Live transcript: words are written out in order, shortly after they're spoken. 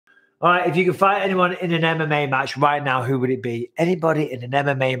All right, if you could fight anyone in an MMA match right now, who would it be? Anybody in an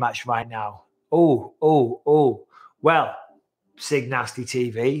MMA match right now? Oh. Well, Sig Nasty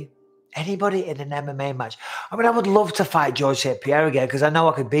TV. Anybody in an MMA match? I mean, I would love to fight George St. Pierre again because I know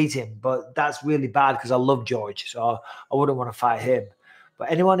I could beat him, but that's really bad because I love George, so I wouldn't want to fight him.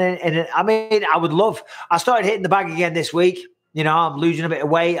 But anyone I mean, I would love. I started hitting the bag again this week. You know, I'm losing a bit of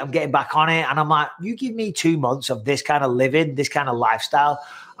weight. I'm getting back on it. And I'm like, you give me 2 months of this kind of living, this kind of lifestyle,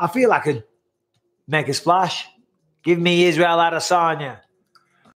 I feel I could make a splash. Give me Israel Adesanya.